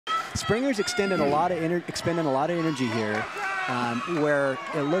Springer's expending a lot of energy here, where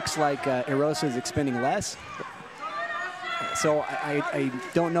it looks like Erosa is expending less. So I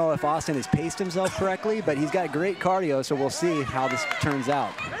don't know if Austin has paced himself correctly, but he's got great cardio, so we'll see how this turns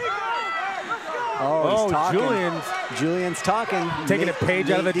out. Oh, he's talking. Julian's talking. Taking a page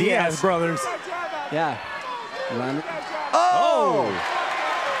out of the Diaz brothers. Yeah. Oh!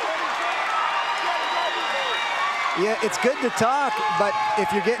 Yeah, it's good to talk, but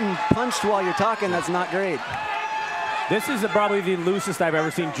if you're getting punched while you're talking, that's not great. This is probably the loosest I've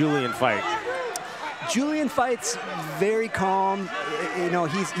ever seen Julian fight. Julian fights very calm. You know,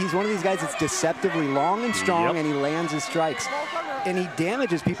 he's one of these guys that's deceptively long and strong, and he lands his strikes. And he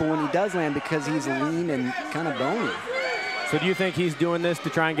damages people when he does land because he's lean and kind of bony. So do you think he's doing this to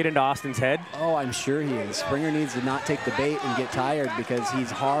try and get into Austin's head? Oh, I'm sure he is. Springer needs to not take the bait and get tired because he's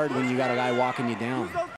hard when you got a guy walking you down.